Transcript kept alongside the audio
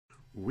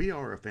We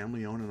are a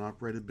family-owned and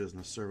operated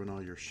business serving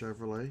all your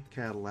Chevrolet,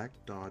 Cadillac,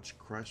 Dodge,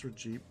 Chrysler,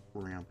 Jeep,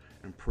 Ram,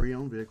 and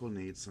pre-owned vehicle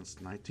needs since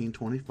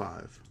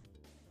 1925.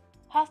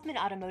 Hoffman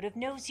Automotive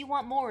knows you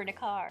want more in a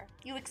car.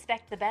 You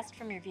expect the best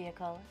from your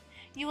vehicle.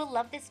 You will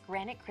love this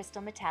granite crystal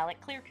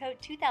metallic clear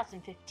coat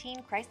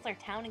 2015 Chrysler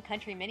Town &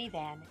 Country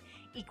minivan,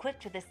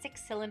 equipped with a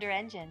 6-cylinder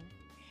engine.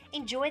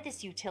 Enjoy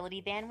this utility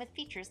van with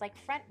features like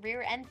front,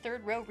 rear, and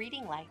third row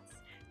reading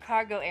lights,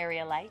 cargo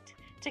area light,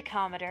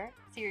 tachometer,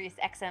 Sirius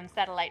XM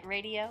satellite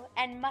radio,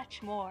 and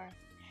much more.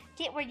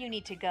 Get where you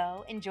need to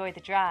go, enjoy the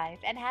drive,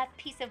 and have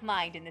peace of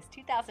mind in this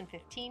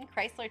 2015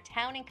 Chrysler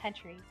Town &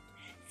 Country.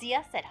 See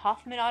us at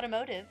Hoffman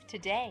Automotive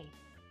today.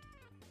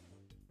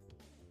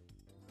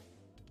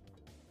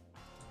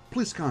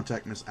 Please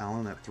contact Miss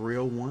Allen at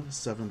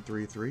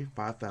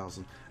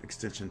 301-733-5000,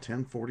 extension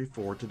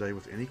 1044 today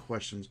with any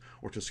questions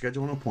or to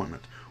schedule an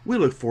appointment. We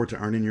look forward to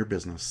earning your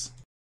business.